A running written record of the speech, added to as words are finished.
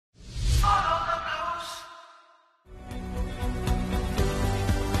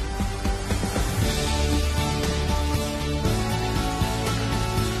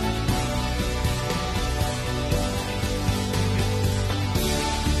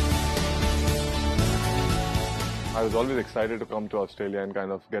I was always excited to come to Australia and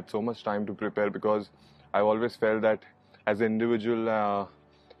kind of get so much time to prepare, because I've always felt that as an individual,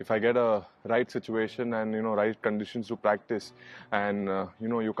 if I get a right situation and right conditions to practice, and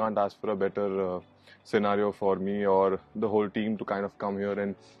you can't ask for a better scenario for me or the whole team to kind of come here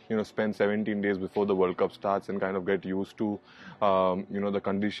and spend 17 days before the World Cup starts and kind of get used to the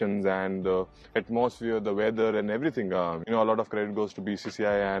conditions and the atmosphere, the weather and everything. A lot of credit goes to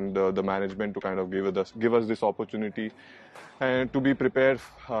BCCI and the management to kind of give us this opportunity and to be prepared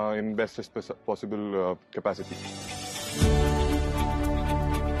in best possible capacity.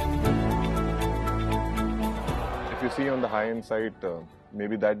 If you see on the high-end side,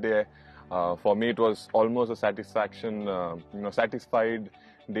 maybe that day, for me it was almost a satisfaction, satisfied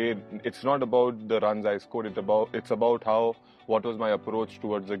day. It's not about the runs I scored, it's about what was my approach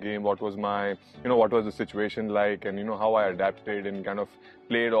towards the game, what was my, what was the situation like, and how I adapted and kind of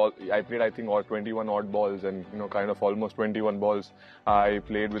I played I think all 21 odd balls, and kind of almost 21 balls I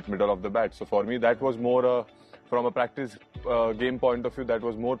played with middle of the bat. So for me that was more from a practice game point of view, that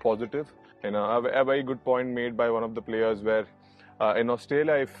was more positive. And a very good point made by one of the players where in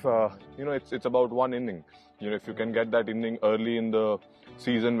Australia, if it's about one inning. If you can get that inning early in the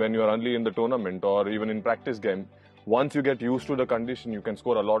season when you are early in the tournament or even in practice game, once you get used to the condition, you can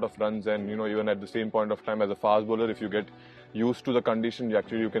score a lot of runs. And even at the same point of time as a fast bowler, if you get used to the condition,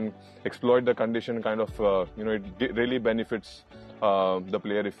 you can exploit the condition. Kind of it really benefits the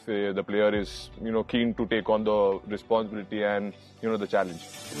player if the player is keen to take on the responsibility and the challenge.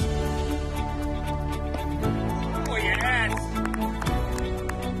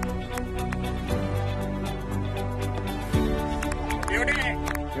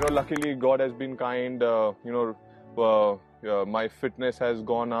 Luckily God has been kind, my fitness has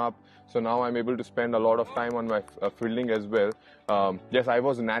gone up, so now I'm able to spend a lot of time on my fielding as well. Yes, I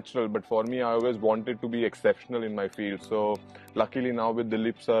was natural, but for me I always wanted to be exceptional in my field. So luckily now with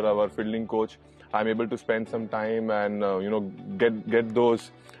Dilip sir, our fielding coach, I'm able to spend some time and get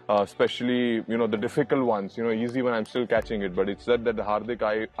those, especially the difficult ones. Easy when I'm still catching it, but it's that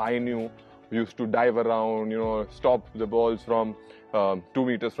Hardik I knew used to dive around, stop the balls from 2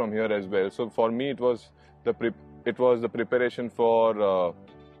 meters from here as well. So for me, it was the preparation for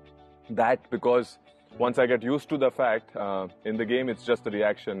that, because once I get used to the fact in the game, it's just a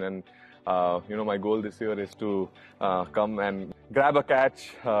reaction. And my goal this year is to come and grab a catch,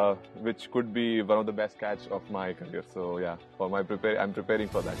 which could be one of the best catch of my career. So yeah, I'm preparing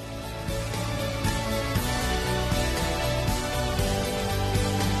for that.